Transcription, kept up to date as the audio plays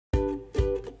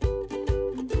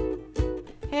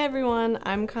everyone,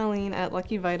 I'm Colleen at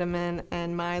LuckyVitamin,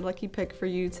 and my lucky pick for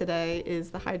you today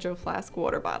is the HydroFlask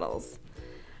Water Bottles.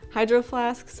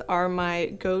 HydroFlasks are my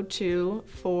go-to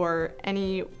for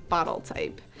any bottle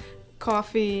type.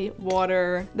 Coffee,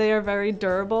 water, they are very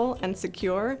durable and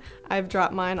secure. I've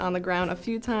dropped mine on the ground a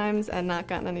few times and not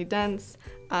gotten any dents.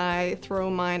 I throw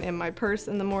mine in my purse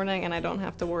in the morning and I don't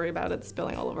have to worry about it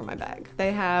spilling all over my bag.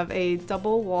 They have a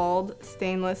double-walled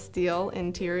stainless steel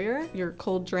interior. Your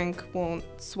cold drink won't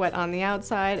sweat on the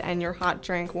outside and your hot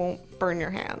drink won't burn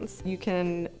your hands. You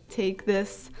can take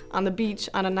this on the beach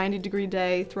on a 90-degree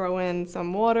day, throw in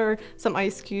some water, some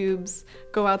ice cubes,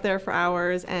 go out there for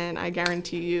hours, and I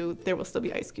guarantee you there will still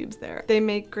be ice cubes there. They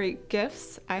make great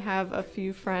gifts. I have a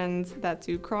few friends that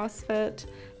do CrossFit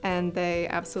and they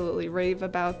absolutely rave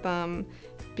about them,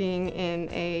 being in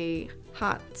a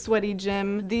hot, sweaty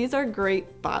gym. These are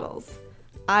great bottles.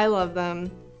 I love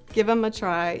them. Give them a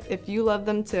try. If you love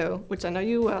them too, which I know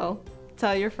you will,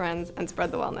 tell your friends and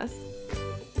spread the wellness.